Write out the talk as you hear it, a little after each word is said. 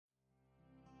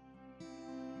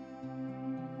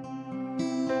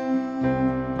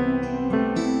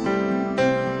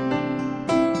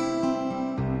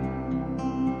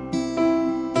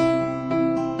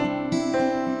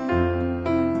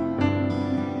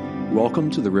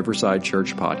Welcome to the Riverside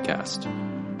Church podcast.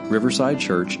 Riverside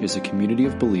Church is a community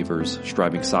of believers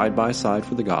striving side by side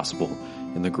for the gospel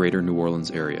in the greater New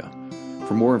Orleans area.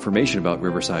 For more information about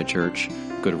Riverside Church,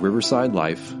 go to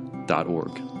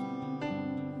riversidelife.org.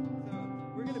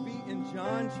 We're going to be in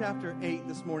John chapter 8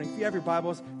 this morning. If you have your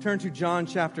Bibles, turn to John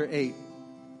chapter 8.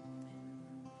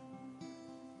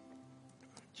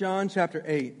 John chapter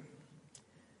 8.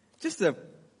 Just a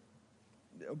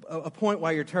point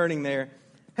while you're turning there.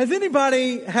 Has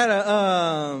anybody had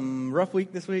a rough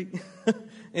week this week?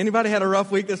 Anybody had a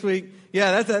rough week this week?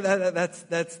 Yeah,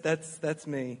 that's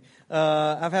me.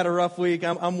 I've had a rough week.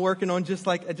 I'm working on just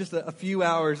a few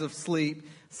hours of sleep.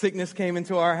 Sickness came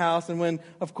into our house, and when,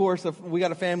 of course, we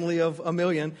got a family of 1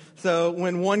 million, so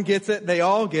when one gets it, they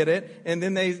all get it, and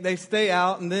then they stay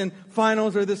out, and then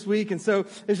finals are this week, and so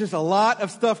there's just a lot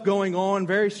of stuff going on,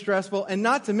 very stressful, and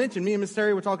not to mention, me and Miss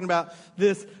Terry were talking about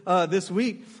this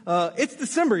week. It's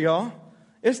December, y'all.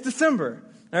 It's December.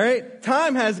 All right.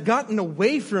 Time has gotten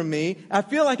away from me. I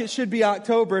feel like it should be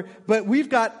October, but we've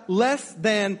got less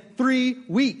than 3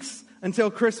 weeks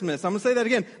until Christmas. I'm going to say that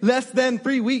again. Less than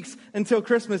 3 weeks until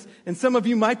Christmas. And some of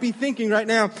you might be thinking right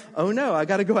now, oh no, I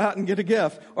got to go out and get a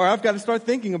gift. Or I've got to start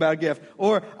thinking about a gift.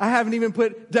 Or I haven't even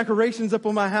put decorations up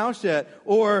on my house yet.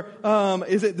 Or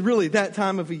is it really that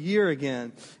time of a year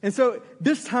again? And so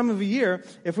this time of a year,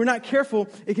 if we're not careful,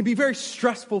 it can be very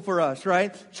stressful for us,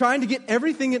 right? Trying to get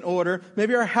everything in order,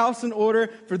 maybe our house in order.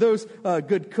 For those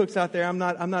good cooks out there, I'm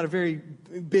not a very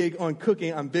big on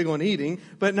cooking. I'm big on eating,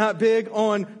 but not big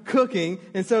on cooking.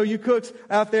 And so you cooks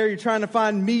out there, you're trying to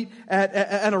find meat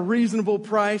at a reasonable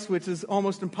price, which is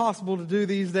almost impossible to do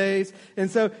these days. And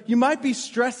so you might be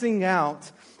stressing out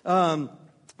a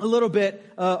little bit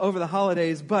over the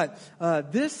holidays, but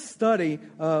this study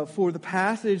for the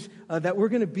passage that we're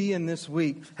going to be in this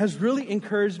week has really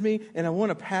encouraged me, and I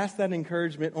want to pass that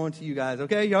encouragement on to you guys.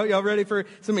 Okay, y'all ready for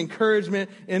some encouragement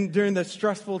during the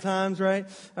stressful times, right?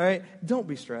 All right, don't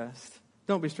be stressed.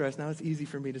 Don't be stressed. Now, it's easy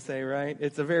for me to say, right?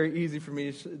 It's very easy for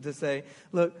me to say,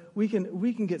 look, we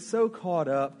can get so caught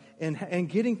up in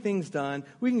getting things done.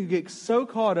 We can get so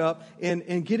caught up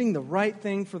in getting the right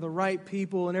thing for the right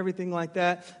people and everything like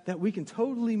that, that we can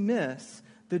totally miss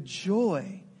the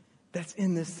joy that's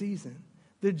in this season.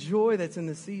 The joy that's in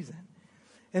this season.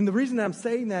 And the reason I'm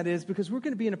saying that is because we're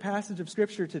going to be in a passage of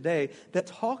Scripture today that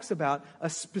talks about a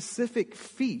specific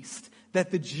feast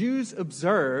that the Jews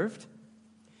observed,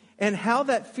 and how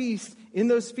that feast, in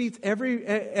those feasts,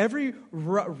 every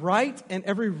rite and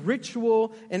every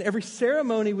ritual and every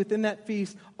ceremony within that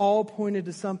feast all pointed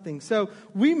to something. So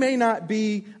we may not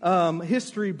be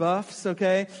history buffs,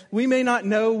 okay? We may not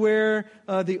know where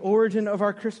the origin of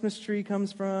our Christmas tree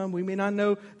comes from. We may not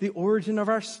know the origin of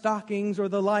our stockings or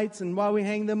the lights and why we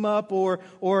hang them up, or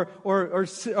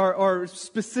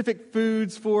specific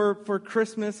foods for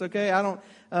Christmas, okay? I don't.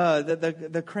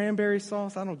 The cranberry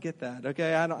sauce, I don't get that,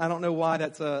 okay? I don't know why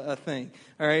that's a thing,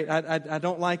 all right? I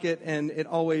don't like it, and it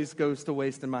always goes to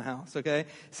waste in my house, okay?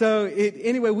 So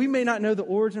anyway, we may not know the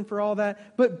origin for all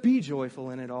that, but be joyful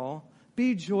in it all.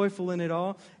 Be joyful in it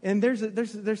all. And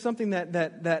there's something that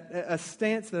a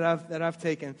stance that I've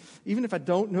taken, even if I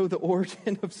don't know the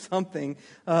origin of something,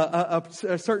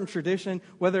 a certain tradition,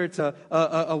 whether it's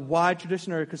a wide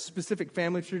tradition or a specific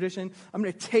family tradition, I'm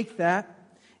going to take that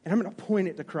and I'm going to point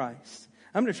it to Christ.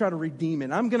 I'm going to try to redeem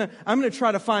it. I'm going to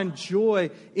try to find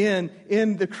joy in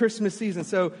the Christmas season.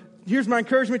 So here's my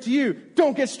encouragement to you.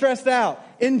 Don't get stressed out.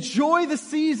 Enjoy the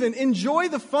season. Enjoy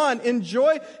the fun.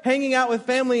 Enjoy hanging out with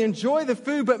family. Enjoy the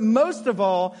food. But most of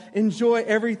all, enjoy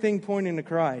everything pointing to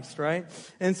Christ, right?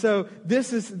 And so this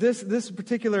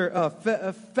particular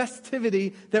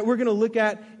festivity that we're going to look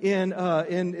at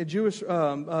in Jewish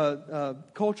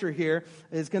culture here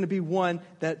is going to be one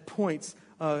that points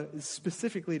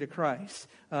specifically to Christ,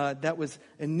 that was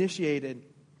initiated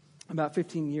about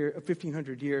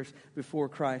 1,500 years before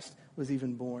Christ was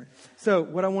even born. So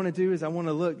what I want to do is I want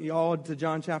to look y'all to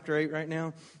John chapter 8 right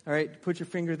now. All right, put your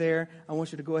finger there. I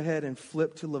want you to go ahead and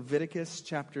flip to Leviticus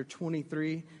chapter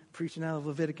 23. Preaching out of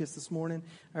Leviticus this morning.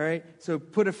 All right, so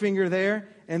put a finger there,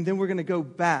 and then we're going to go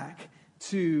back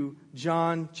to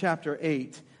John chapter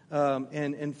 8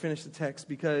 and finish the text,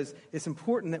 because it's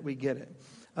important that we get it.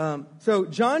 So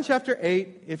John chapter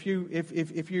 8, if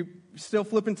you're still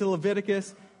flipping to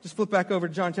Leviticus, just flip back over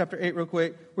to John chapter 8 real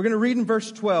quick. We're going to read in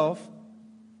verse 12.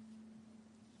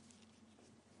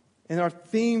 And our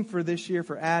theme for this year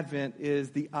for Advent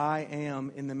is the I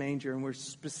am in the manger. And we're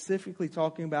specifically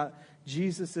talking about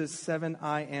Jesus' 7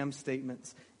 I am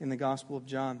statements in the Gospel of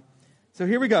John. So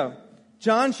here we go.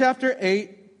 John chapter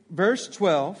 8, verse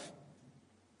 12.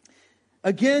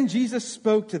 Again, Jesus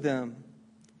spoke to them.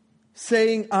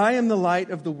 saying, I am the light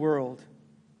of the world.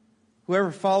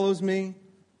 Whoever follows me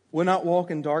will not walk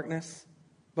in darkness,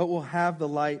 but will have the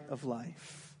light of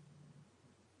life.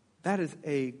 That is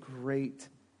a great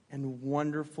and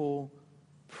wonderful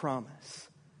promise.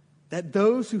 That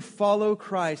those who follow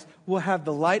Christ will have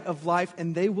the light of life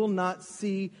and they will not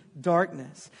see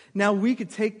darkness. Now we could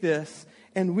take this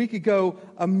and we could go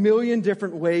a million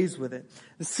different ways with it.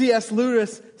 C.S.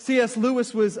 Lewis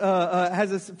was has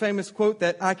this famous quote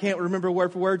that I can't remember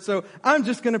word for word, so I'm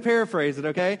just going to paraphrase it.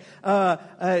 Okay,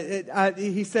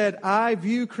 he said, "I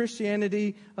view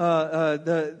Christianity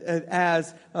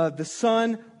as the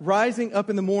sun rising up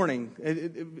in the morning, and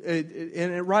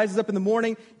it rises up in the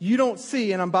morning. You don't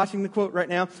see, and I'm botching the quote right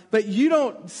now, but you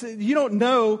don't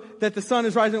know that the sun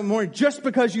is rising up in the morning just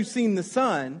because you've seen the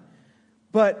sun."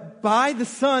 But by the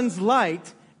sun's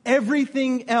light,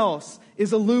 everything else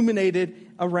is illuminated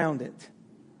around it.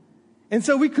 And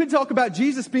so we could talk about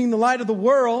Jesus being the light of the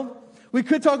world. We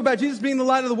could talk about Jesus being the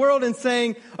light of the world and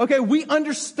saying, okay, we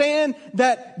understand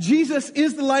that Jesus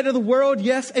is the light of the world.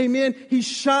 Yes, amen. He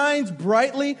shines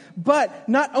brightly. But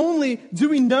not only do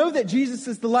we know that Jesus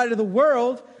is the light of the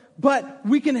world, but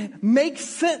we can make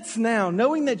sense now.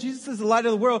 Knowing that Jesus is the light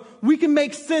of the world, we can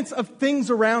make sense of things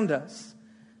around us.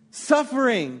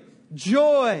 Suffering,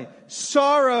 joy,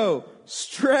 sorrow,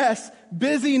 stress,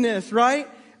 busyness, right?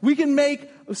 We can make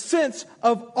sense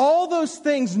of all those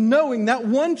things knowing that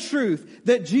one truth,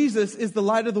 that Jesus is the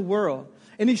light of the world.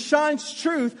 And He shines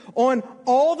truth on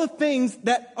all the things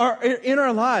that are in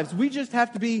our lives. We just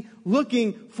have to be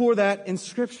looking for that in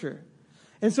Scripture.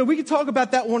 And so we could talk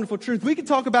about that wonderful truth. We could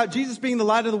talk about Jesus being the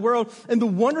light of the world and the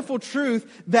wonderful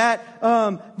truth that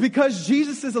because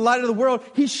Jesus is the light of the world,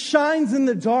 He shines in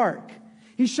the dark.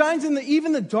 He shines in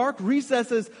even the dark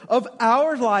recesses of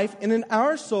our life and in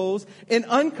our souls and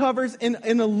uncovers and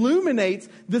illuminates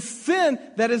the sin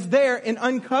that is there and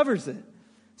uncovers it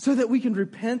so that we can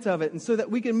repent of it and so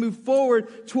that we can move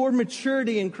forward toward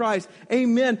maturity in Christ.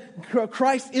 Amen.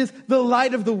 Christ is the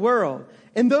light of the world.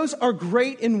 And those are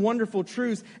great and wonderful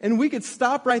truths. And we could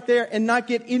stop right there and not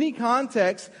get any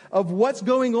context of what's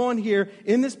going on here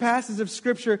in this passage of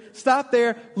Scripture. Stop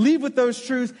there, leave with those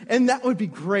truths, and that would be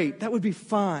great. That would be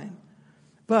fine.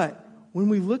 But when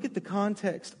we look at the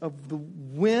context of the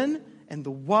when and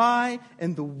the why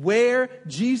and the where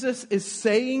Jesus is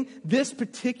saying this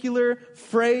particular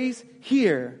phrase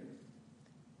here,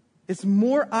 it's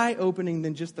more eye-opening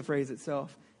than just the phrase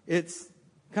itself. It's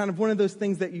kind of one of those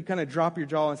things that you kind of drop your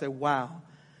jaw and say, wow.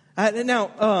 Now,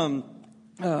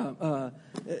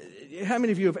 how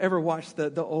many of you have ever watched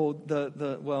the old,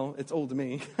 well, it's old to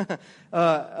me,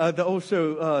 the old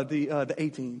show, the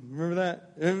A-Team? Remember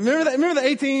that? Remember the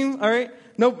A-Team? All right.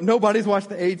 Nope. Nobody's watched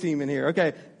the A-Team in here.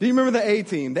 Okay. Do you remember the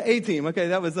A-Team? The A-Team. Okay.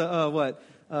 That was, what?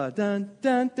 Dun,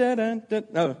 dun, dun, dun, dun.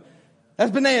 No.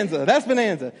 That's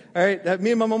Bonanza. All right.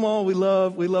 Me and my mama, we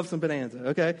love some Bonanza.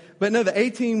 Okay. But no, the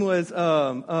A-Team was,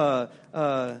 dun,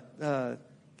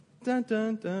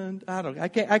 dun, dun. I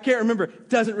can't remember.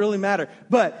 Doesn't really matter.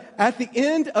 But at the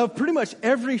end of pretty much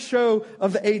every show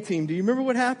of the A-Team, do you remember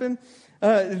what happened?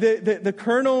 The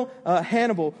Colonel,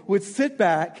 Hannibal would sit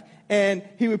back and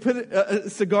he would put a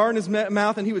cigar in his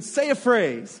mouth and he would say a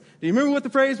phrase. Do you remember what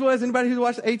the phrase was? Anybody who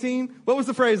watched the A-Team? What was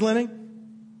the phrase, Lenny?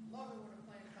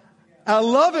 I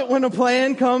love it when a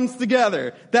plan comes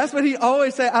together. That's what he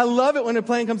always say. I love it when a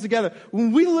plan comes together.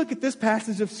 When we look at this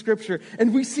passage of Scripture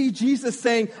and we see Jesus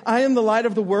saying, I am the light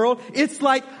of the world, it's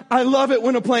like, I love it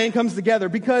when a plan comes together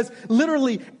because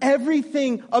literally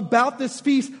everything about this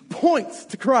feast points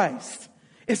to Christ.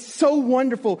 It's so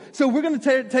wonderful. So we're going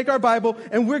to take our Bible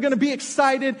and we're going to be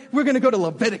excited. We're going to go to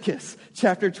Leviticus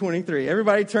chapter 23.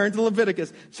 Everybody turn to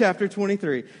Leviticus chapter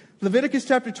 23. Leviticus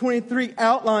chapter 23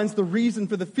 outlines the reason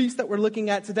for the feast that we're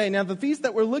looking at today. Now, the feast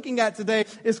that we're looking at today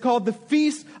is called the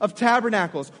Feast of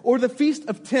Tabernacles, or the Feast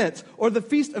of Tents, or the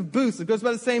Feast of Booths. It goes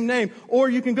by the same name.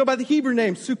 Or you can go by the Hebrew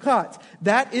name, Sukkot.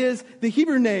 That is the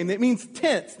Hebrew name. It means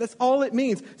tents. That's all it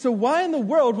means. So why in the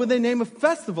world would they name a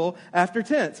festival after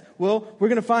tents? Well, we're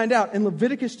going to find out in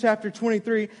Leviticus chapter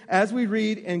 23 as we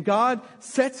read, and God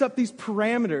sets up these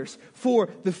parameters for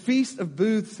the Feast of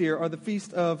Booths here, or the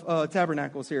Feast of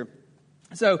Tabernacles here.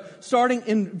 So, starting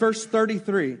in verse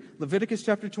 33, Leviticus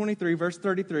chapter 23, verse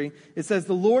 33, it says,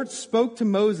 The Lord spoke to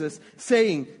Moses,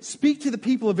 saying, Speak to the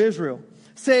people of Israel,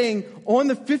 saying, On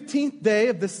the 15th day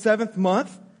of the 7th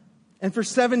month, and for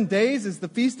 7 days is the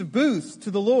Feast of Booths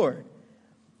to the Lord.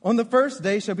 On the first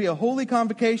day shall be a holy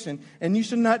convocation, and you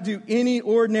shall not do any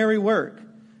ordinary work.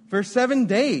 For 7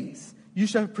 days you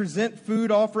shall present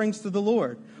food offerings to the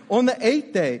Lord. On the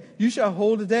 8th day you shall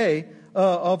hold a day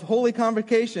of holy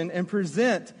convocation and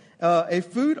present a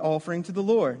food offering to the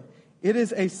Lord. It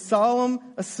is a solemn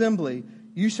assembly.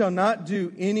 You shall not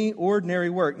do any ordinary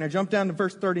work. Now jump down to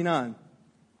verse 39.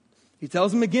 He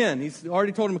tells him again. He's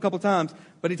already told him a couple times,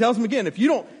 but he tells him again. If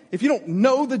you don't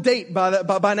know the date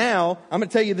by now, I'm going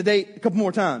to tell you the date a couple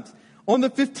more times. On the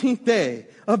 15th day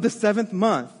of the 7th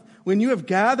month, when you have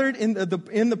gathered in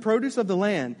the produce of the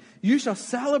land, you shall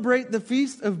celebrate the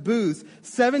feast of booths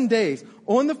 7 days.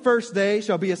 On the first day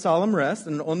shall be a solemn rest,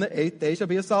 and on the 8th day shall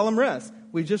be a solemn rest.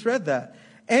 We just read that.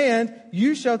 And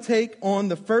you shall take on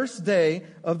the first day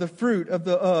of the fruit of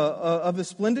the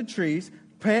splendid trees,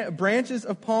 branches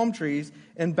of palm trees,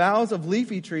 and boughs of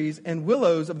leafy trees, and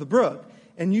willows of the brook.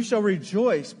 And you shall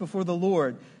rejoice before the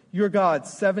Lord your God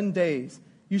 7 days.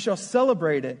 You shall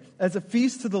celebrate it as a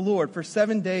feast to the Lord for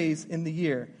 7 days in the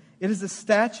year. It is a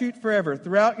statute forever.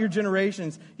 Throughout your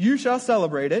generations, you shall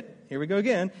celebrate it. Here we go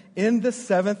again. In the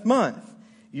 7th month,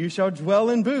 you shall dwell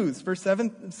in booths for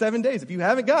 7 days. If you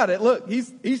haven't got it, look,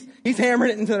 he's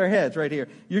hammering it into their heads right here.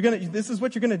 This is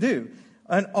what you're going to do.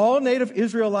 And all native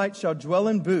Israelites shall dwell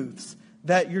in booths,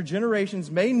 that your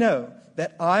generations may know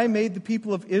that I made the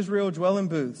people of Israel dwell in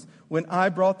booths when I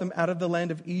brought them out of the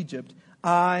land of Egypt.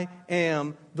 I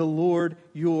am the Lord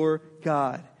your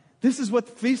God. This is what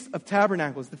the Feast of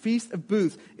Tabernacles, the Feast of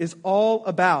Booths, is all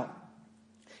about.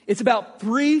 It's about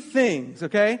three things,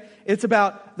 okay? It's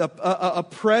about a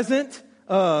present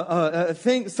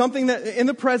thing, something that in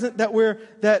the present that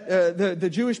the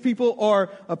Jewish people are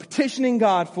petitioning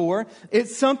God for.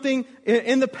 It's something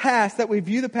in the past that we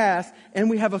view the past, and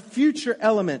we have a future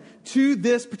element to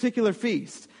this particular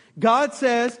feast. God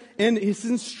says in His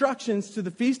instructions to the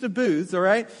Feast of Booths, all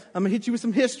right? I'm going to hit you with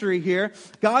some history here.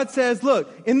 God says, look,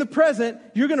 in the present,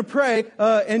 you're going to pray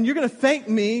and you're going to thank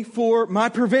me for my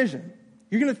provision.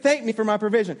 You're going to thank me for my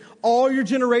provision. All your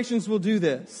generations will do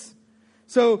this.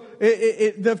 So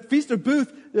the Feast of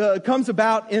Booths comes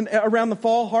about around the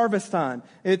fall harvest time.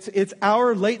 It's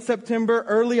our late September,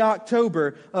 early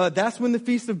October. That's when the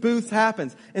Feast of Booths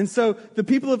happens. And so the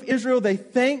people of Israel, they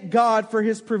thank God for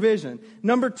His provision.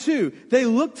 Number two, they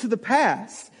look to the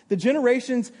past. The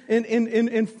generations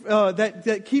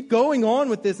that keep going on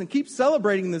with this and keep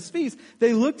celebrating this feast,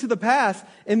 they look to the past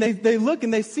and they look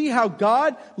and they see how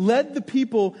God led the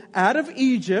people out of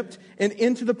Egypt and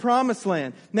into the promised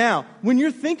land. Now, when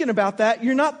you're thinking about that,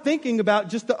 you're not thinking about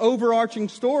just the overarching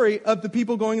story of the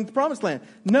people going into the promised land.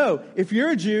 No, if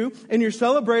you're a Jew and you're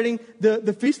celebrating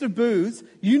the Feast of Booths,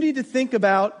 you need to think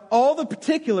about all the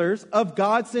particulars of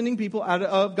God sending His people out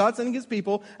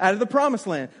of the promised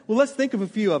land. Well, let's think of a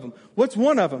few of them. What's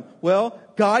one of them? Well,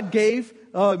 God gave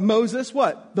Moses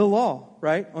what? The law,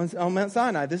 right? On Mount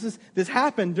Sinai. This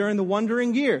happened during the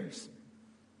wandering years.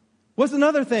 What's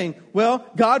another thing? Well,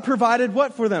 God provided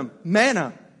what for them?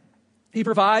 Manna. He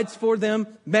provides for them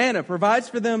manna, provides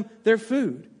for them their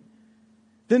food.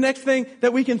 The next thing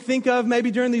that we can think of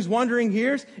maybe during these wandering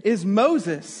years is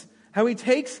Moses. How he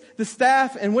takes the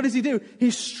staff and what does he do? He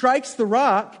strikes the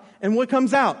rock and what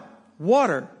comes out?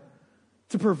 Water.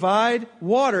 To provide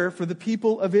water for the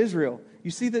people of Israel.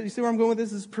 You see where I'm going with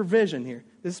this? This is provision here.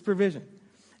 This is provision.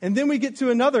 And then we get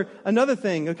to another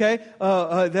thing, okay?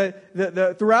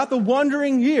 Throughout the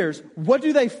wandering years, what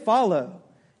do they follow?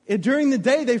 During the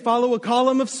day, they follow a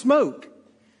column of smoke.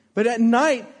 But at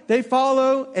night, they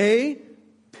follow a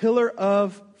pillar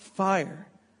of fire,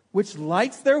 which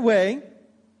lights their way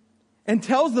and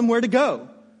tells them where to go.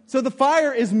 So the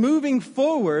fire is moving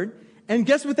forward. And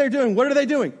guess what they're doing? What are they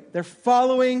doing? They're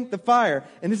following the fire.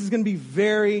 And this is going to be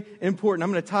very important.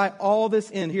 I'm going to tie all this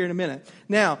in here in a minute.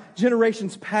 Now,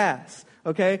 generations pass,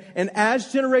 okay? And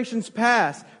as generations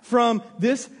pass from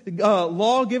this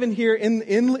law given here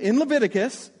in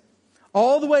Leviticus,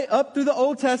 all the way up through the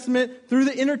Old Testament, through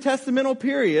the intertestamental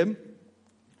period,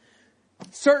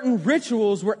 certain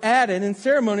rituals were added and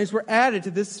ceremonies were added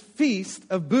to this Feast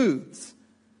of Booths.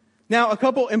 Now, a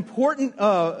couple important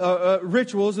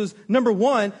rituals is, number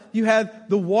one, you have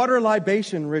the water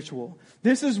libation ritual.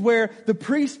 This is where the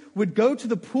priest would go to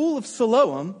the pool of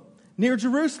Siloam near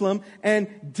Jerusalem and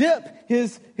dip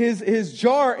his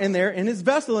jar in there and his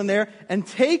vessel in there and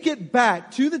take it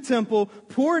back to the temple,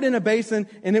 pour it in a basin,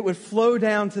 and it would flow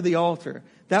down to the altar.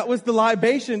 That was the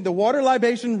libation, the water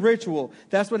libation ritual.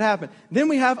 That's what happened. Then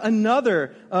we have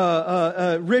another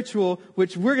ritual,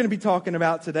 which we're going to be talking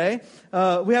about today.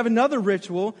 We have another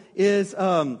ritual is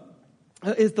the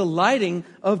lighting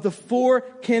of the 4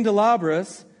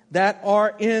 candelabras that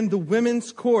are in the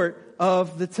women's court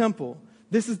of the temple.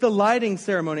 This is the lighting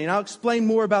ceremony, and I'll explain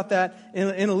more about that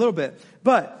in a little bit.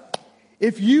 But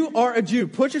if you are a Jew,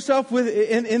 put yourself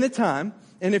in the time,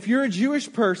 and if you're a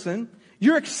Jewish person,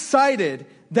 you're excited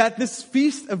that this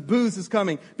Feast of Booths is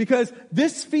coming, because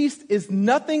this feast is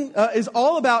is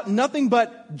all about nothing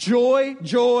but joy,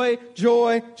 joy,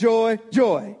 joy, joy,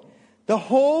 joy. The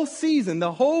whole season,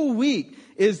 the whole week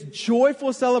is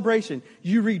joyful celebration.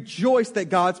 You rejoice that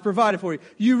God's provided for you.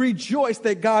 You rejoice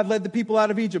that God led the people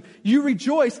out of Egypt. You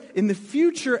rejoice in the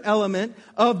future element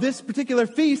of this particular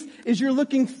feast is you're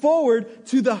looking forward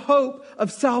to the hope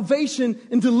of salvation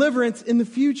and deliverance in the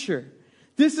future.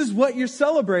 This is what you're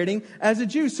celebrating as a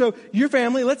Jew. So your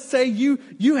family, let's say you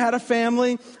had a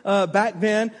family back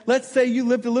then. Let's say you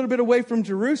lived a little bit away from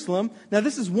Jerusalem. Now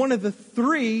this is one of the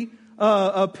three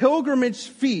pilgrimage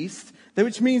feasts,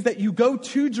 which means that you go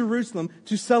to Jerusalem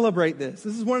to celebrate this.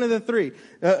 This is one of the three.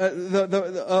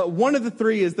 One of the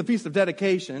three is the Feast of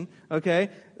Dedication, okay?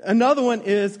 Another one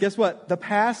is, guess what? The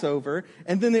Passover.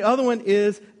 And then the other one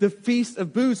is the Feast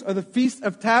of Booths, or the Feast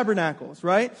of Tabernacles,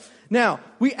 right? Now,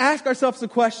 we ask ourselves the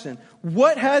question,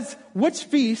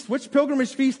 which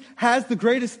pilgrimage feast has the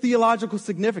greatest theological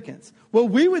significance? Well,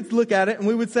 we would look at it and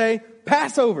we would say,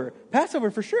 Passover.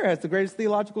 Passover for sure has the greatest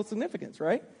theological significance,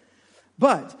 right?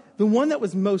 But the one that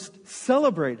was most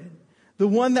celebrated, the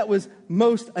one that was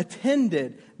most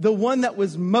attended, the one that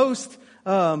was most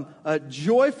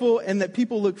joyful and that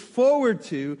people look forward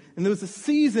to, and there was a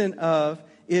season of,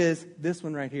 is this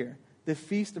one right here. The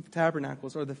Feast of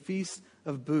Tabernacles, or the Feast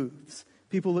of Booths.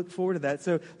 People look forward to that.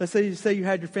 So let's say you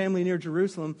had your family near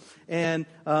Jerusalem, and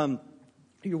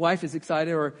your wife is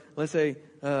excited, or let's say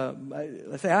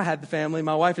I had the family.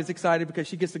 My wife is excited because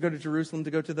she gets to go to Jerusalem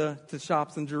to go to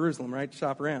shops in Jerusalem, right? To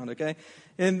shop around, okay?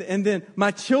 And then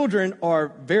my children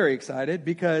are very excited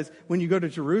because when you go to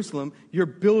Jerusalem, you're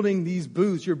building these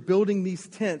booths, you're building these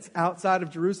tents outside of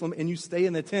Jerusalem, and you stay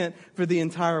in the tent for the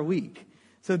entire week.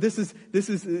 So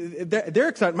they're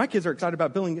excited. My kids are excited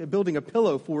about building a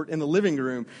pillow fort in the living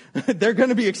room. They're going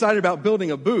to be excited about building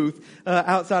a booth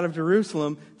outside of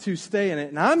Jerusalem to stay in it.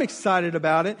 And I'm excited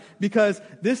about it because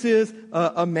this is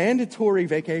a mandatory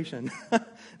vacation.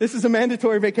 This is a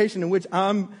mandatory vacation in which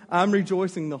I'm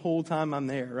rejoicing the whole time I'm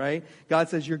there, right? God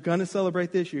says, you're going to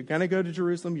celebrate this. You're going to go to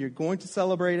Jerusalem. You're going to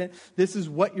celebrate it. This is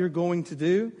what you're going to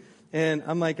do. And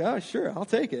I'm like, oh, sure, I'll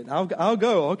take it. I'll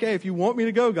go. Okay, if you want me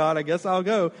to go, God, I guess I'll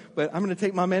go. But I'm going to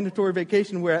take my mandatory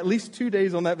vacation where at least 2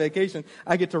 days on that vacation,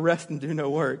 I get to rest and do no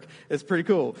work. It's pretty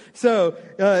cool. So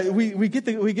we get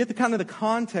the kind of the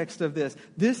context of this.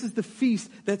 This is the feast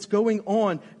that's going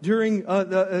on during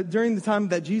the time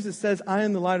that Jesus says, I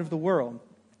am the light of the world.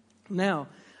 Now,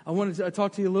 I wanted to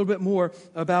talk to you a little bit more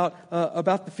about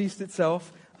the feast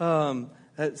itself.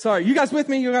 Sorry, you guys with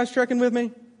me? You guys trekking with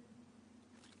me?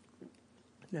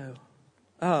 No.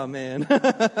 Oh, man.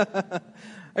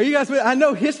 Are you guys with? I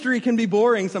know history can be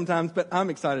boring sometimes, but I'm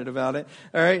excited about it.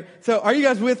 All right. So are you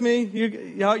guys with me?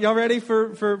 Y'all ready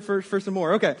for some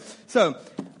more? Okay. So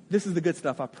this is the good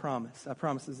stuff. I promise. I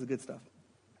promise this is the good stuff.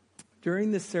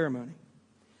 During this ceremony,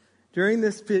 during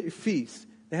this feast,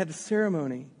 they had the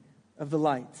ceremony of the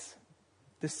lights.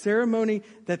 The ceremony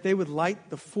that they would light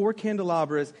the 4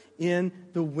 candelabras in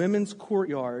the women's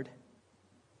courtyard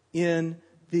in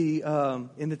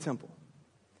the temple.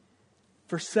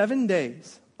 For 7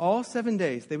 days, all 7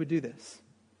 days, they would do this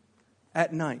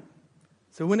at night.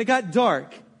 So when it got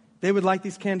dark, they would light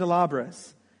these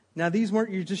candelabras. Now, these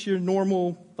weren't just your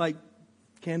normal,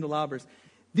 candelabras.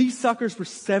 These suckers were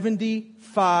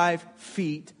 75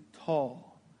 feet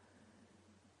tall.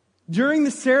 During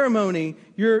the ceremony,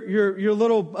 your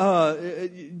little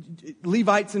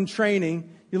Levites in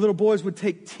training, your little boys would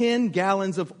take 10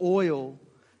 gallons of oil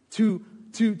to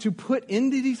put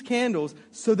into these candles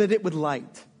so that it would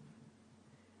light.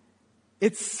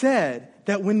 It's said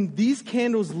that when these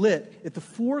candles lit at the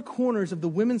 4 corners of the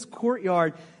women's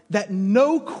courtyard, that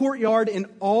no courtyard in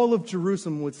all of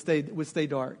Jerusalem would stay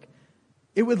dark.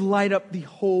 It would light up the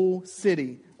whole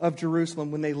city of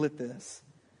Jerusalem when they lit this.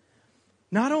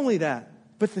 Not only that,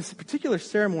 but this particular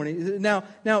ceremony, now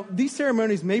these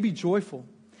ceremonies may be joyful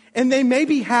and they may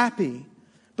be happy,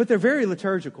 but they're very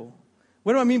liturgical.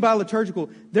 What do I mean by liturgical?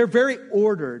 They're very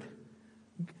ordered.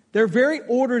 They're very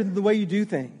ordered in the way you do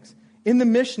things. In the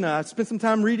Mishnah, I spent some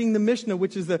time reading the Mishnah,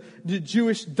 which is the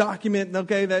Jewish document,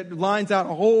 okay, that lines out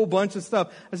a whole bunch of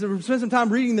stuff. I spent some time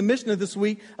reading the Mishnah this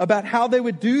week about how they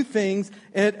would do things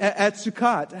at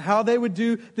Sukkot, how they would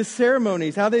do the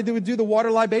ceremonies, how they would do the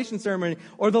water libation ceremony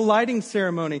or the lighting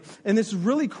ceremony. And this is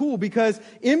really cool because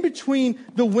in between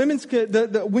the women's,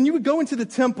 when you would go into the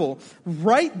temple,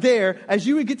 right there, as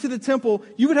you would get to the temple,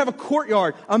 you would have a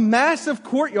courtyard, a massive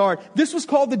courtyard. This was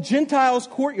called the Gentiles'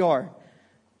 courtyard.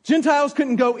 Gentiles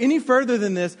couldn't go any further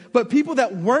than this, but people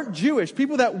that weren't Jewish,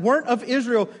 people that weren't of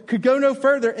Israel, could go no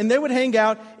further, and they would hang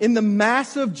out in the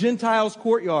massive Gentiles'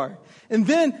 courtyard. And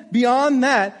then beyond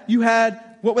that, you had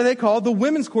what they called the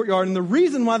women's courtyard. And the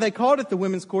reason why they called it the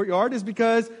women's courtyard is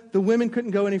because the women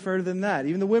couldn't go any further than that.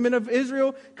 Even the women of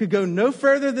Israel could go no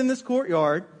further than this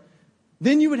courtyard.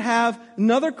 Then you would have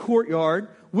another courtyard,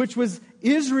 which was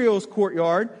Israel's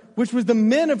courtyard, which was the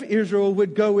men of Israel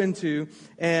would go into,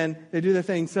 and they do their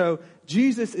thing. So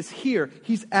Jesus is here.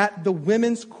 He's at the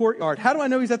women's courtyard. How do I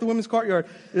know he's at the women's courtyard?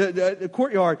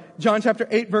 Courtyard. John chapter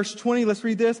 8, verse 20. Let's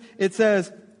read this. It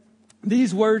says,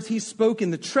 these words he spoke in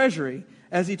the treasury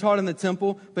as he taught in the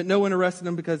temple, but no one arrested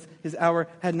him because his hour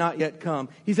had not yet come.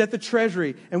 He's at the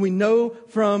treasury, and we know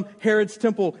from Herod's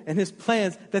temple and his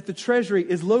plans that the treasury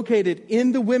is located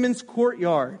in the women's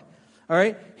courtyard. All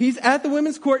right? He's at the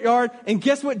women's courtyard, and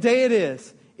guess what day it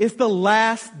is? It's the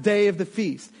last day of the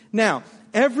feast. Now,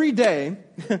 every day,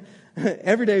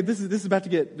 this is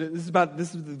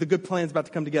the good plan's about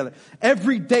to come together.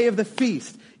 Every day of the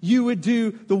feast, you would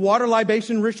do the water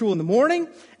libation ritual in the morning,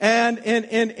 and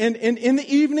in the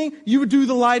evening, you would do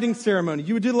the lighting ceremony.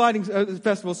 You would do the lighting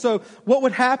festival. So what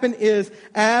would happen is,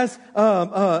 as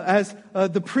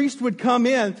the priest would come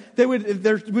in, there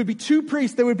would be two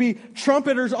priests. There would be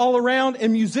trumpeters all around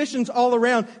and musicians all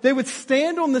around. They would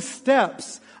stand on the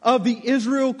steps of the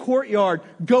Israel courtyard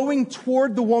going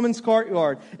toward the woman's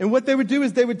courtyard. And what they would do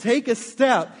is they would take a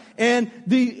step, and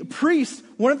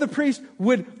one of the priests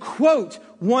would quote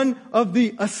one of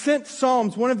the ascent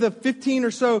psalms, one of the 15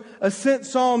 or so ascent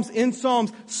psalms in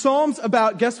Psalms. Psalms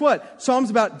about, guess what? Psalms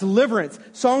about deliverance,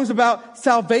 songs about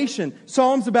salvation,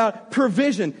 psalms about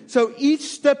provision. So each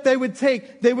step they would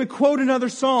take, they would quote another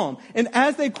psalm. And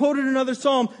as they quoted another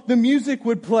psalm, the music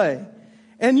would play.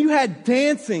 And you had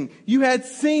dancing, you had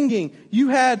singing, you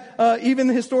had, even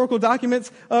the historical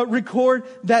documents record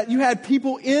that you had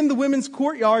people in the women's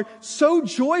courtyard so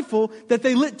joyful that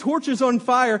they lit torches on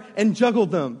fire and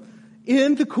juggled them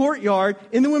in the courtyard,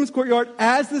 in the women's courtyard,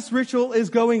 as this ritual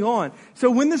is going on. So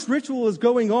when this ritual is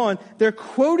going on, they're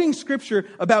quoting scripture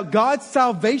about God's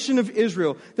salvation of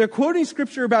Israel. They're quoting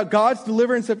scripture about God's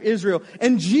deliverance of Israel.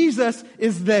 And Jesus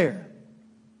is there.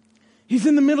 He's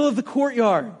in the middle of the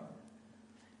courtyard.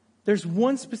 There's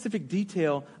one specific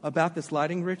detail about this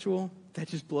lighting ritual that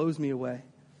just blows me away.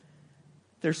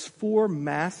 There's 4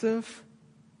 massive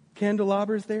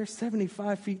candelabras there,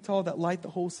 75 feet tall, that light the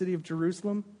whole city of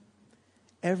Jerusalem.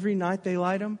 Every night they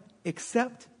light them,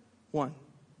 except one.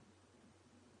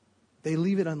 They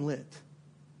leave it unlit.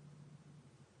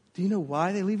 Do you know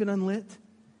why they leave it unlit?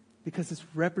 Because it's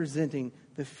representing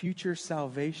the future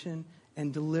salvation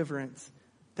and deliverance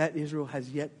that Israel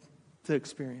has yet to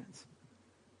experience.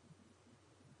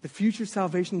 The future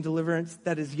salvation and deliverance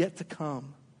that is yet to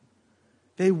come.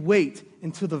 They wait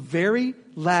until the very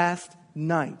last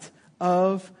night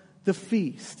of the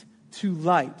feast to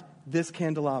light this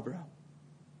candelabra.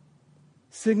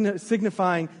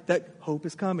 Signifying that hope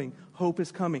is coming, hope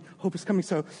is coming, hope is coming.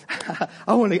 So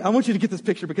I want you to get this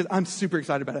picture because I'm super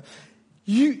excited about it.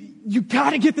 You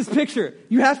got to get this picture.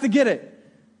 You have to get it.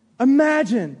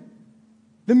 Imagine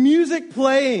the music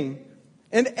playing.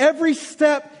 And every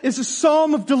step is a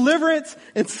psalm of deliverance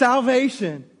and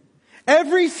salvation.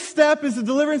 Every step is a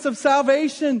deliverance of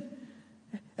salvation.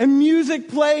 And music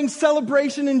playing,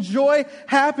 celebration and joy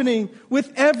happening.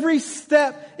 With every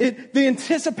step, the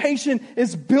anticipation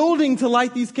is building to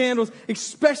light these candles,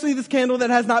 especially this candle that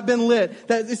has not been lit.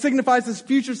 That it signifies this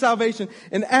future salvation.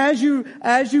 And as you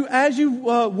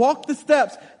walk the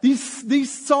steps,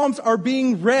 these psalms are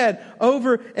being read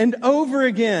over and over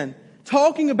again,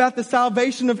 talking about the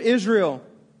salvation of Israel.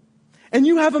 And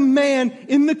you have a man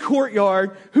in the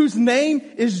courtyard whose name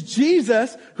is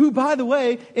Jesus, who, by the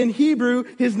way, in Hebrew,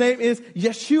 his name is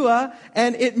Yeshua,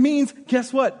 and it means,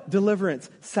 guess what? Deliverance,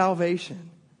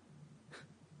 salvation.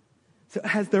 So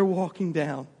as they're walking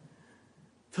down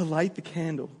to light the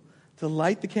candle, to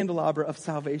light the candelabra of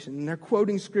salvation, and they're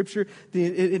quoting scripture,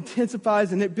 it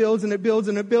intensifies and it builds and it builds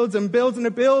and it builds and builds and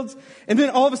it builds. And then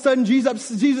all of a sudden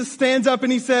Jesus stands up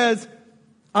and he says,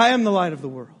 I am the light of the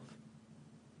world.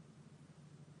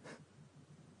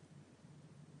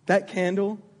 That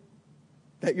candle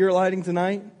that you're lighting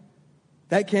tonight,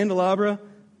 that candelabra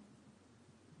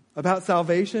about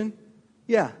salvation,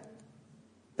 yeah,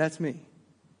 that's me.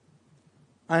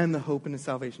 I am the hope and the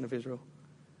salvation of Israel.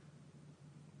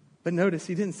 But notice,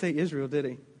 he didn't say Israel, did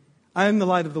he? I am the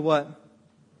light of the what?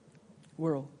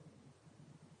 World.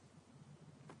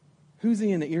 Who's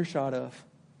he in the earshot of?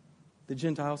 The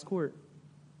Gentiles' court.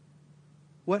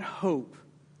 What hope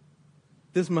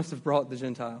this must have brought the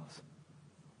Gentiles.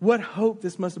 What hope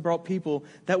this must have brought people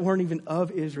that weren't even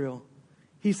of Israel.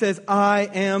 He says, I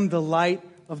am the light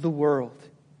of the world.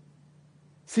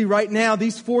 See, right now,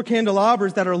 these 4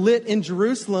 candelabras that are lit in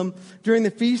Jerusalem during the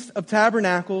Feast of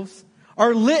Tabernacles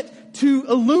are lit to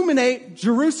illuminate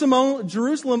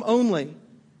Jerusalem only.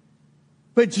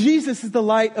 But Jesus is the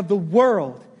light of the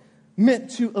world,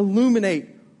 meant to illuminate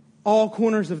all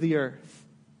corners of the earth.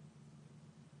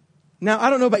 Now,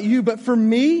 I don't know about you, but for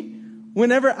me,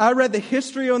 whenever I read the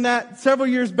history on that several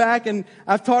years back, and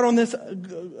I've taught on this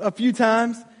a few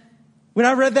times, when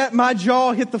I read that, my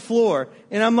jaw hit the floor.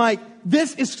 And I'm like,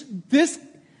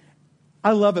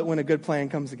 I love it when a good plan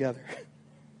comes together.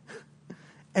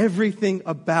 Everything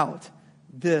about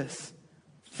this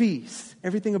feast,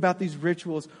 everything about these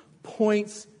rituals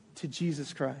points to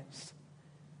Jesus Christ.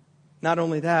 Not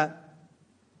only that,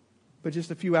 but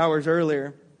just a few hours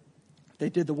earlier, they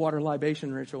did the water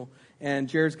libation ritual. And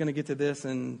Jared's going to get to this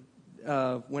and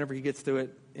whenever he gets to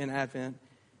it in Advent.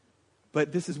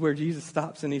 But this is where Jesus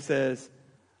stops and he says,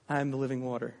 I am the living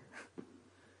water.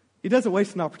 He doesn't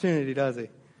waste an opportunity, does he?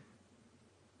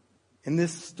 And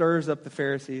this stirs up the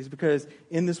Pharisees because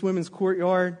in this women's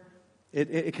courtyard,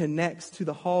 it connects to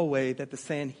the hallway that the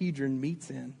Sanhedrin meets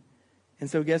in. And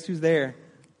so guess who's there?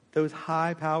 Those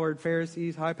high-powered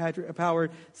Pharisees,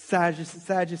 high-powered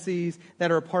Sadducees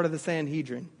that are a part of the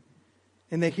Sanhedrin.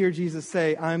 And they hear Jesus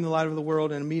say, I am the light of the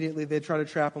world, and immediately they try to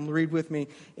trap him. Read with me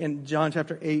in John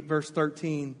chapter 8, verse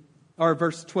 13, or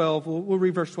verse 12. We'll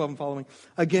read verse 12 and following.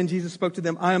 Again, Jesus spoke to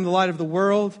them, I am the light of the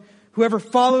world. Whoever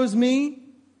follows me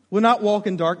will not walk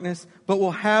in darkness, but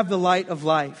will have the light of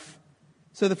life.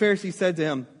 So the Pharisees said to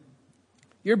him,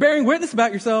 you're bearing witness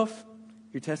about yourself.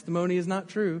 Your testimony is not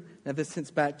true. Now this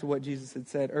hints back to what Jesus had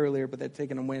said earlier, but they'd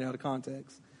taken him way out of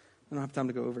context. I don't have time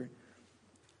to go over it.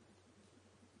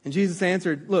 And Jesus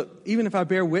answered, look, even if I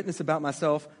bear witness about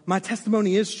myself, my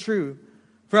testimony is true.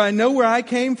 For I know where I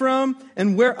came from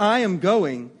and where I am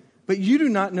going. But you do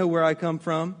not know where I come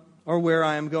from or where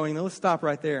I am going. Now let's stop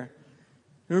right there.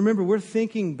 And remember, we're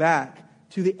thinking back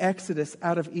to the Exodus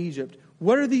out of Egypt.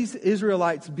 What are these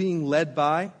Israelites being led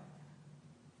by?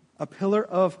 A pillar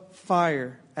of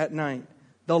fire at night.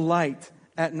 The light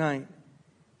at night.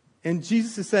 And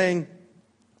Jesus is saying,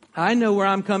 I know where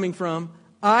I'm coming from.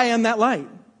 I am that light.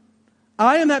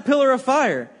 I am that pillar of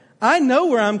fire. I know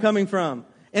where I'm coming from.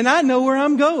 And I know where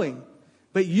I'm going.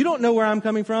 But you don't know where I'm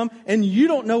coming from. And you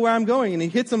don't know where I'm going. And he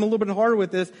hits them a little bit harder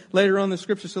with this later on in the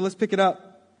scripture. So let's pick it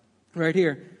up right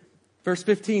here. Verse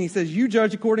 15, he says, you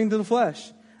judge according to the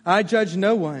flesh. I judge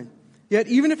no one. Yet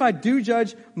even if I do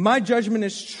judge, my judgment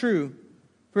is true.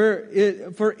 For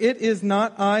it is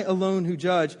not I alone who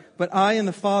judge, but I and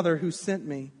the Father who sent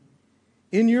me.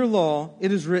 In your law,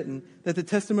 it is written that the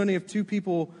testimony of two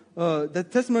people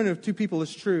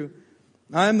is true.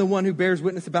 I am the one who bears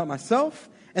witness about myself,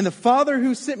 and the Father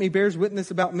who sent me bears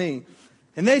witness about me.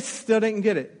 And they still didn't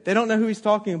get it. They don't know who he's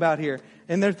talking about here.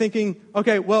 And they're thinking,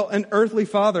 okay, well, an earthly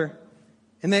father.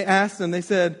 And they asked him, they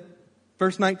said,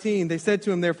 verse 19, they said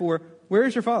to him, therefore, where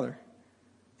is your father?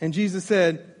 And Jesus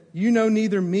said, you know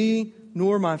neither me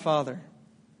nor my Father.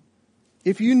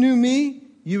 If you knew me,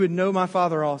 you would know my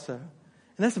Father also. And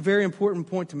that's a very important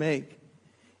point to make.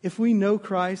 If we know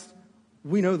Christ,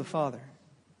 we know the Father.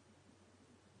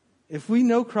 If we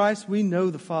know Christ, we know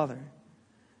the Father.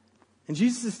 And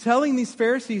Jesus is telling these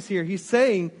Pharisees here, he's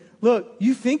saying, look,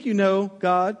 you think you know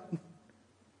God.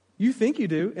 You think you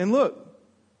do. And look,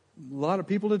 a lot of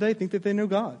people today think that they know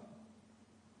God.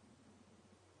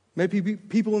 Maybe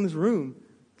people in this room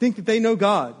think that they know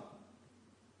God.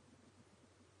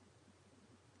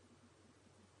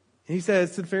 And he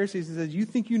says to the Pharisees, he says, you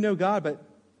think you know God, but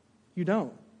you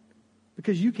don't.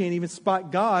 Because you can't even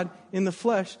spot God in the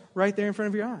flesh right there in front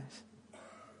of your eyes.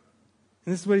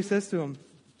 And this is what he says to them.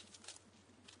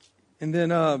 And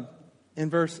then in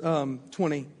verse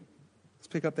 20, let's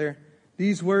pick up there.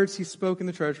 These words he spoke in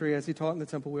the treasury as he taught in the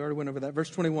temple. We already went over that. Verse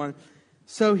 21.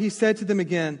 So he said to them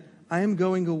again, I am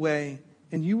going away,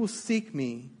 and you will seek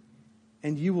me,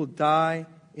 and you will die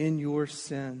in your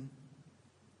sin.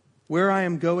 Where I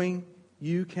am going,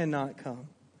 you cannot come.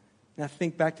 Now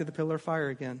think back to the pillar of fire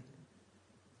again.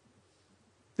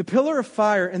 The pillar of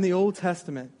fire in the Old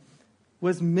Testament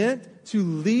was meant to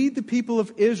lead the people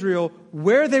of Israel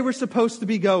where they were supposed to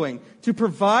be going, to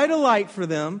provide a light for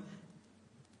them,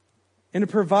 and to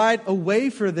provide a way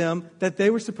for them that they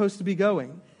were supposed to be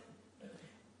going.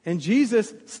 And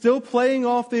Jesus, still playing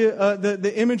off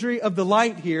the imagery of the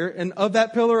light here and of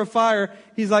that pillar of fire,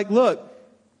 he's like, look,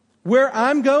 where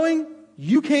I'm going,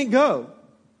 you can't go.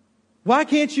 Why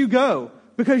can't you go?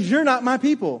 Because you're not my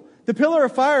people. The pillar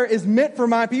of fire is meant for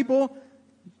my people.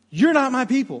 You're not my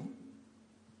people.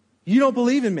 You don't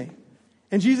believe in me.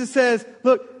 And Jesus says,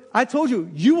 look, I told you,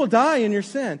 you will die in your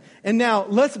sin. And now,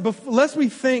 lest we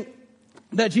think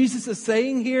that Jesus is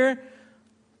saying here,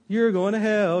 you're going to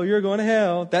hell, you're going to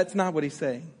hell. That's not what he's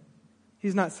saying.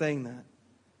 He's not saying that.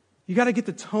 You got to get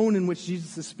the tone in which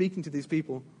Jesus is speaking to these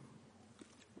people.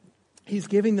 He's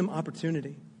giving them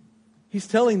opportunity. He's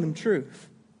telling them truth.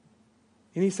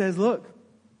 And he says, look,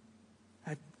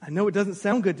 I know it doesn't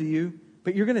sound good to you,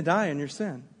 but you're going to die in your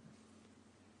sin.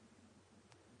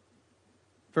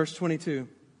 Verse 22.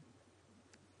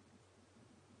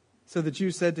 So the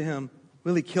Jews said to him,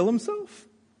 will he kill himself?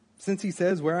 Since he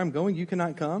says, where I'm going, you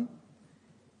cannot come.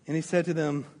 And he said to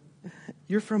them,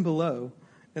 you're from below,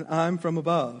 and I'm from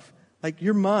above. Like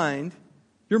your mind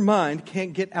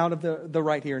can't get out of the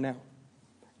right here now.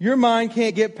 Your mind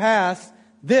can't get past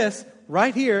this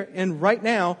right here and right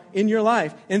now in your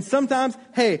life. And sometimes,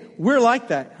 hey, we're like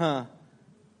that, huh?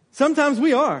 Sometimes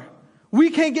we are. We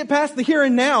can't get past the here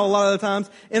and now a lot of the times,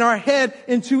 in our head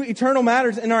into eternal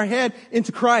matters, in our head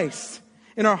into Christ,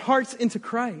 in our hearts into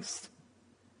Christ.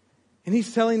 And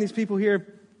he's telling these people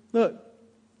here, look,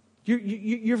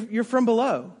 you're from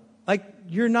below. Like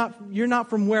you're not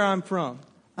from where I'm from.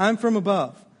 I'm from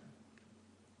above.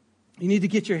 You need to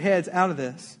get your heads out of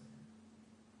this.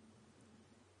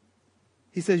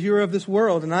 He says, you are of this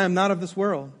world, and I am not of this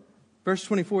world. Verse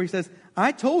 24, he says,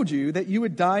 I told you that you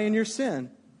would die in your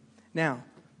sin. Now,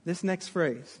 this next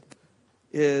phrase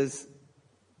is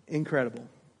incredible.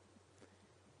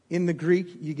 In the Greek,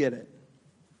 you get it.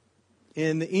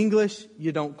 In the English,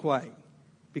 you don't quite.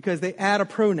 Because they add a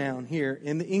pronoun here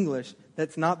in the English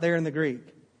that's not there in the Greek.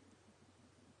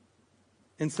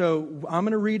 And so I'm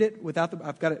going to read it without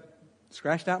I've got it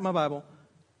scratched out in my Bible.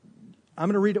 I'm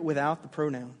going to read it without the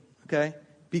pronoun, okay?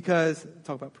 Because,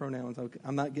 talk about pronouns, okay,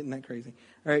 I'm not getting that crazy.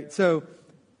 All right, so,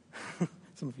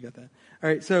 some of you got that. All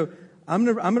right, so I'm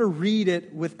going to read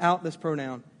it without this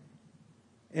pronoun.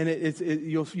 And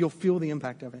you'll feel the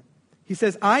impact of it. He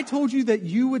says, I told you that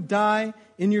you would die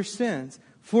in your sins.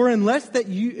 For unless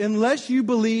you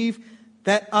believe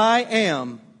that I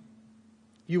am,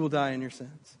 you will die in your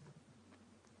sins.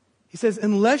 He says,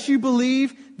 unless you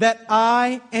believe that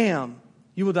I am,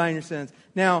 you will die in your sins.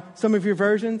 Now, some of your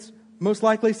versions most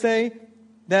likely say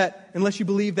that unless you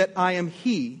believe that I am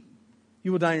He,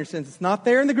 you will die in your sins. It's not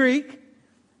there in the Greek.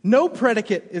 No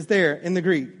predicate is there in the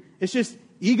Greek. It's just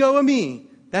ego eimi.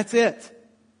 That's it.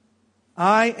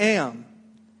 I am.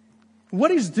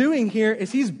 What he's doing here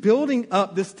is he's building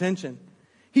up this tension.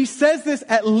 He says this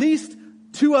at least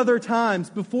 2 other times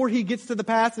before he gets to the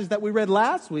passage that we read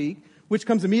last week, which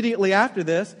comes immediately after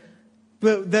this.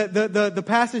 The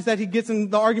passage that he gets in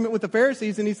the argument with the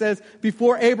Pharisees, and he says,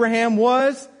 before Abraham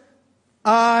was,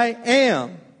 I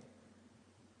am.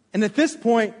 And at this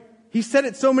point, he said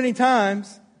it so many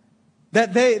times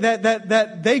that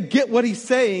they get what he's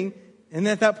saying, and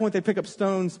at that point they pick up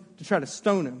stones to try to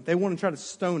stone him. They want to try to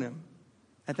stone him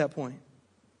at that point.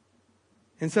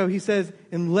 And so he says,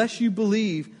 unless you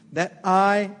believe that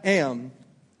I am,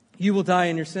 you will die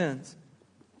in your sins.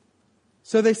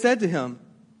 So they said to him,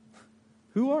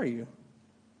 who are you?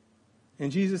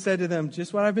 And Jesus said to them,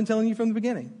 just what I've been telling you from the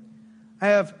beginning. I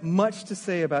have much to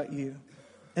say about you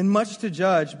and much to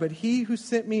judge, but he who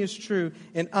sent me is true,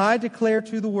 and I declare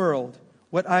to the world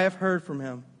what I have heard from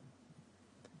him.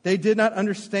 They did not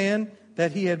understand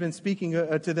that he had been speaking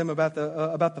to them about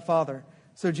the Father.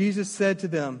 So Jesus said to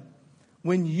them,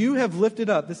 when you have lifted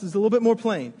up, this is a little bit more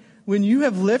plain, when you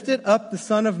have lifted up the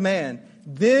Son of Man,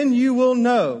 then you will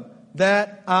know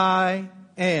that I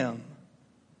am,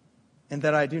 and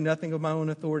that I do nothing of my own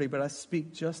authority, but I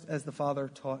speak just as the Father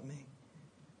taught me.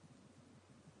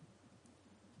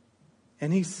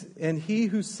 And he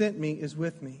who sent me is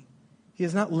with me. He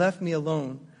has not left me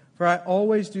alone, for I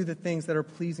always do the things that are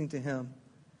pleasing to him.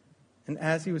 And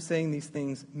as he was saying these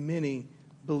things, many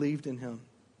believed in him.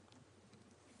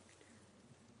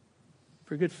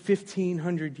 For a good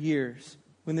 1,500 years,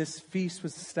 when this feast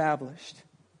was established,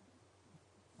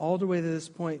 all the way to this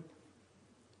point,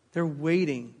 they're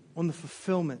waiting on the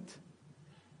fulfillment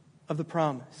of the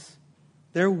promise.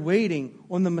 They're waiting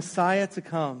on the Messiah to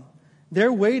come.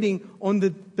 They're waiting on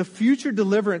the future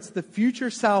deliverance, the future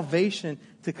salvation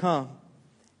to come.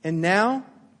 And now,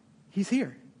 he's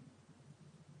here.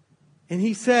 And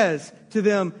he says to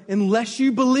them, unless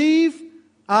you believe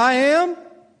I am,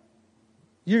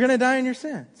 you're going to die in your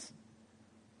sins.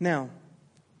 Now,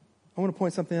 I want to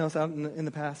point something else out in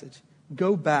the passage.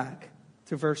 Go back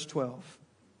to verse 12.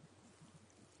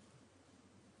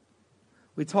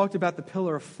 We talked about the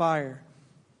pillar of fire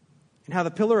and how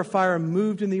the pillar of fire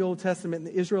moved in the Old Testament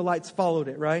and the Israelites followed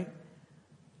it, right?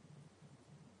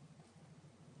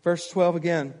 Verse 12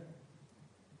 again.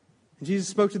 And Jesus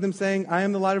spoke to them saying, I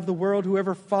am the light of the world.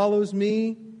 Whoever follows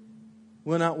me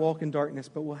will not walk in darkness,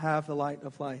 but will have the light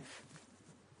of life.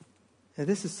 And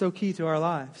this is so key to our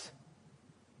lives.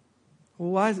 Well,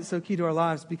 why is it so key to our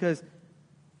lives? Because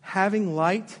having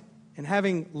light and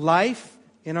having life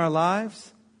in our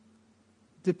lives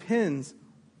depends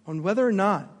on whether or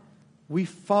not we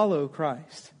follow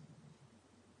Christ.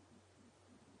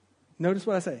 Notice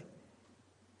what I say.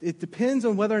 It depends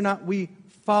on whether or not we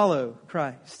follow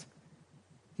Christ.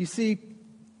 You see,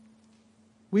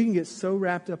 we can get so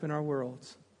wrapped up in our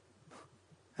worlds.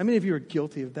 How many of you are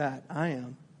guilty of that? I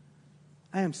am.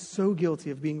 I am so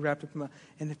guilty of being wrapped up in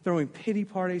and throwing pity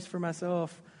parties for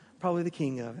myself. Probably the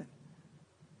king of it.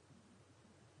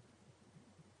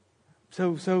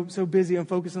 So busy. I'm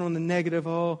focusing on the negative.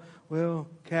 Oh, well,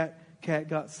 cat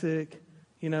got sick.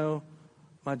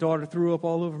 My daughter threw up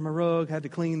all over my rug. Had to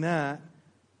clean that.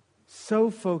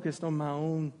 So focused on my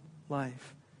own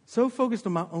life. So focused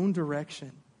on my own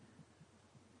direction.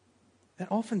 That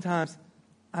oftentimes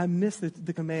I miss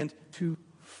the command to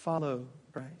follow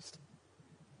Christ.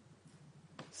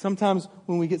 Sometimes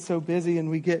when we get so busy and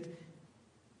we get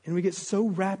so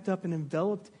wrapped up and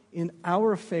enveloped in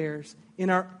our affairs, in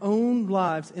our own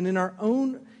lives, and in our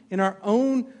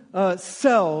own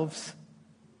selves,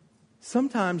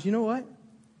 sometimes, you know what?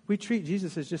 We treat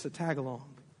Jesus as just a tag along.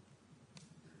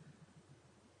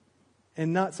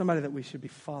 And not somebody that we should be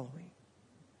following.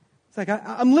 It's like,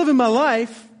 I'm living my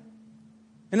life,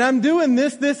 and I'm doing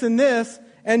this, and this,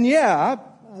 and yeah,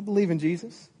 I believe in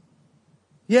Jesus.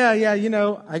 Yeah,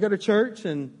 I go to church,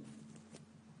 and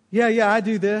yeah, I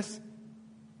do this.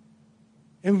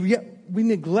 And yet we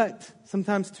neglect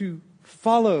sometimes to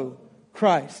follow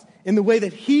Christ in the way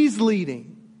that He's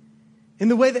leading, in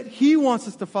the way that He wants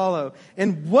us to follow.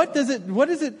 And what does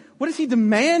He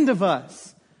demand of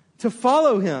us to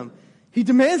follow Him? He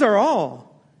demands our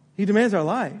all. He demands our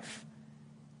life.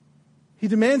 He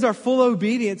demands our full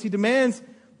obedience. He demands,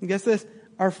 guess this,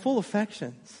 our full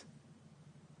affections.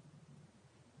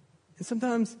 And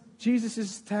sometimes Jesus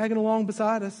is tagging along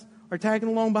beside us or tagging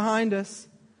along behind us.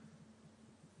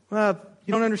 Well,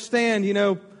 you don't understand,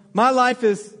 my life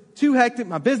is too hectic,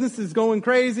 my business is going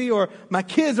crazy, or my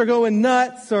kids are going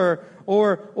nuts, or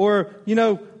got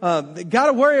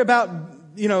to worry about,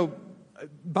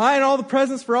 buying all the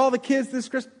presents for all the kids this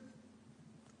Christmas.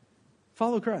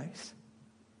 Follow Christ.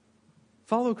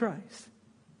 Follow Christ.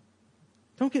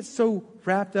 Don't get so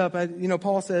wrapped up.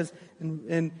 Paul says,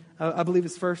 and I believe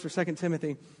it's 1 or 2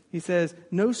 Timothy, he says,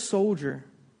 no soldier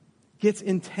gets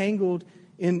entangled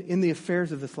in the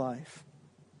affairs of this life.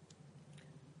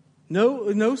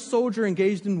 No soldier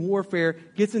engaged in warfare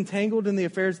gets entangled in the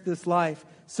affairs of this life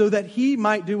so that he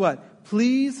might do what?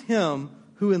 Please him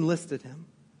who enlisted him.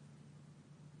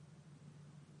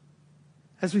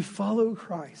 As we follow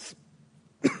Christ,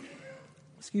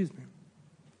 excuse me,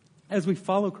 as we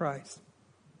follow Christ,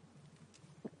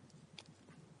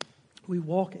 we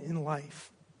walk in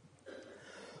life.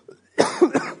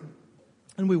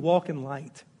 And we walk in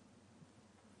light.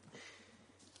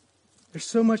 There's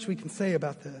so much we can say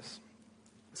about this.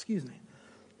 Excuse me.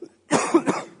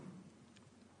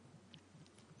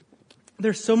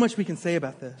 There's so much we can say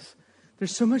about this.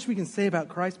 There's so much we can say about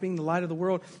Christ being the light of the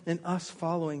world and us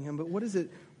following Him. But what does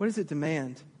it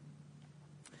demand?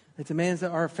 It demands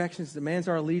our affections, it demands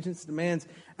our allegiance, it demands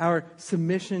our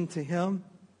submission to Him.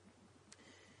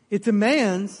 It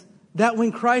demands that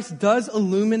when Christ does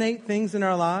illuminate things in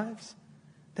our lives,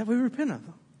 that we repent of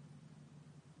them.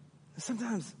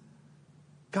 Sometimes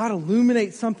God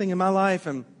illuminates something in my life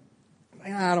and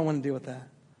I don't want to deal with that.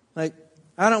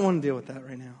 I don't want to deal with that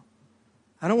right now.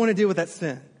 I don't want to deal with that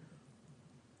sin.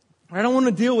 I don't want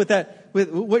to deal with that,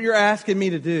 with what you're asking me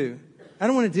to do. I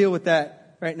don't want to deal with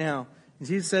that right now. And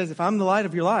Jesus says, if I'm the light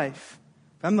of your life,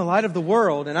 if I'm the light of the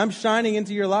world and I'm shining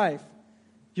into your life,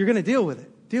 you're going to deal with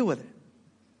it. Deal with it.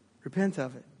 Repent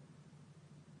of it.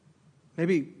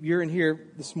 Maybe you're in here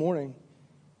this morning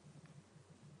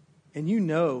and you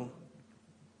know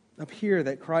up here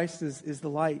that Christ is the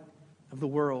light of the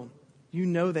world. You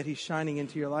know that He's shining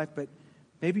into your life, but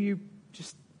maybe you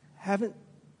just haven't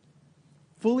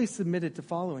fully submitted to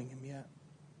following Him yet.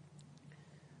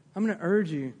 I'm going to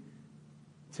urge you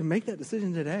to make that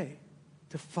decision today,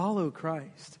 to follow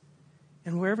Christ.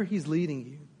 And wherever He's leading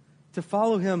you, to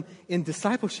follow Him in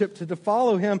discipleship, to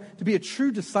follow Him, to be a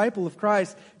true disciple of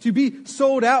Christ, to be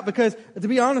sold out. Because, to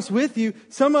be honest with you,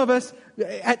 some of us,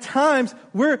 at times,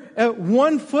 we're at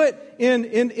 1 foot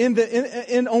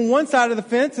in on one side of the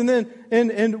fence, and then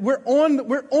and we're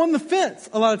on the fence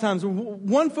a lot of times.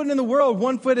 1 foot in the world,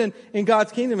 1 foot in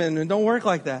God's kingdom, and it don't work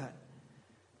like that.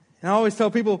 And I always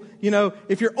tell people,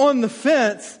 if you're on the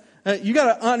fence, You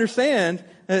got to understand,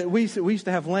 we used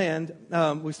to have land,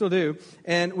 we still do,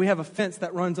 and we have a fence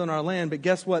that runs on our land, but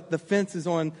guess what? The fence is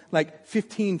on like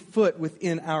 15 foot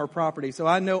within our property. So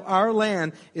I know our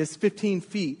land is 15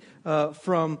 feet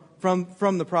from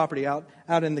the property out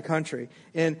in the country.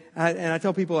 And I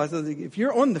tell people, I said, if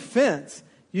you're on the fence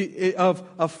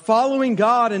of following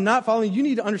God and not following, you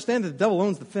need to understand that the devil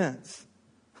owns the fence.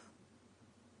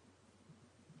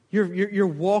 You're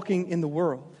walking in the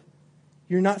world.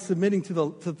 You're not submitting to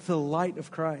the light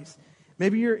of Christ.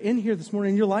 Maybe you're in here this morning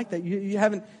and you're like that. You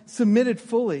haven't submitted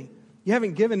fully. You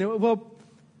haven't given it. Well,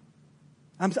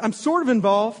 I'm sort of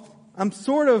involved. I'm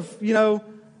sort of,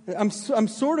 I'm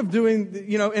sort of doing,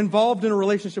 involved in a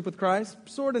relationship with Christ.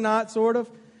 Sort of not, sort of.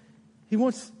 He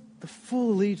wants the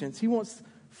full allegiance. He wants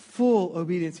full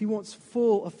obedience. He wants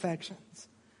full affections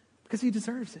because he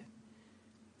deserves it.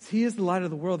 He is the light of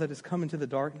the world that has come into the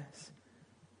darkness.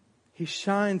 He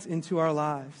shines into our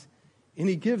lives, and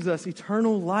he gives us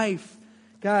eternal life.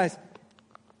 Guys,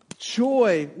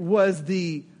 joy was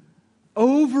the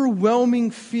overwhelming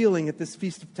feeling at this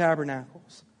Feast of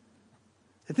Tabernacles.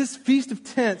 At this Feast of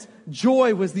Tents,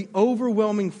 joy was the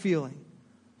overwhelming feeling.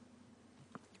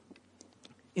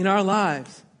 In our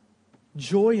lives,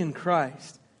 joy in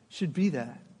Christ should be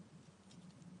that.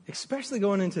 Especially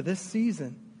going into this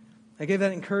season. I gave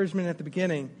that encouragement at the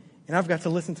beginning, and I've got to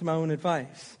listen to my own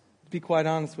advice. To be quite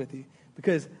honest with you,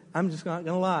 because I'm just not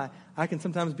going to lie. I can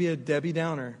sometimes be a Debbie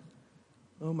Downer.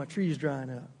 Oh, my tree's drying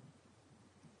up.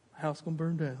 My house going to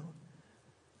burn down.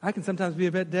 I can sometimes be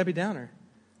a bit Debbie Downer.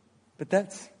 But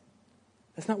that's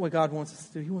not what God wants us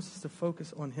to do. He wants us to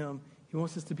focus on him. He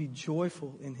wants us to be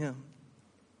joyful in him.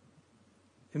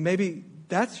 And maybe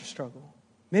that's your struggle.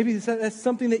 Maybe that's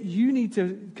something that you need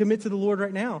to commit to the Lord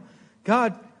right now.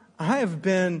 God, I have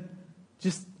been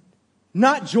just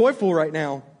not joyful right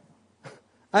now.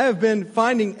 I have been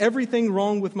finding everything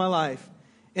wrong with my life,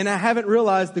 and I haven't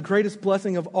realized the greatest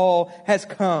blessing of all has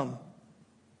come,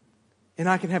 and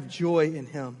I can have joy in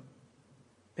him.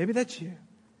 Maybe that's you.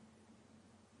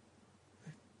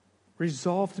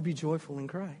 Resolve to be joyful in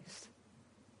Christ.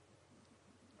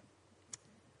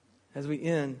 As we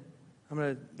end, I'm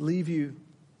going to leave you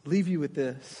with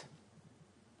this.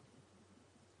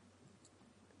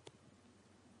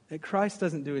 That Christ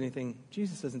doesn't do anything,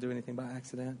 Jesus doesn't do anything by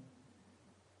accident.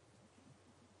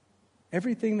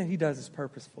 Everything that he does is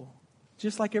purposeful.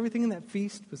 Just like everything in that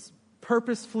feast was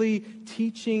purposefully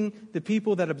teaching the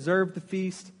people that observed the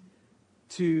feast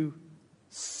to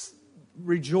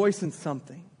rejoice in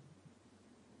something.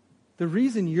 The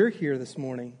reason you're here this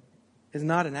morning is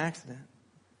not an accident.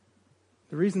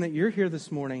 The reason that you're here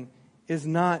this morning is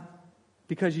not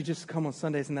because you just come on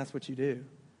Sundays and that's what you do.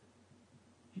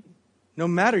 No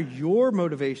matter your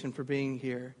motivation for being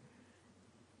here,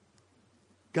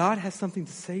 God has something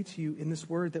to say to you in this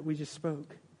word that we just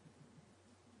spoke.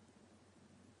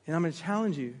 And I'm going to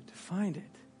challenge you to find it.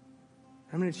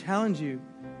 I'm going to challenge you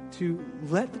to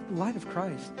let the light of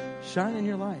Christ shine in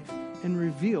your life and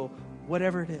reveal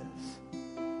whatever it is.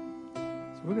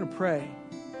 So we're going to pray.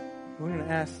 We're going to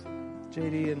ask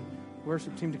JD and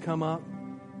worship team to come up.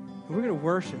 And we're going to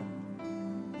worship.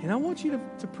 And I want you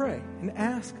to pray and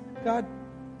ask, God,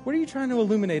 what are you trying to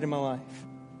illuminate in my life?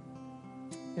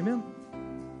 Amen?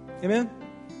 Amen?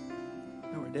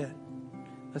 No, we're dead.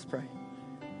 Let's pray.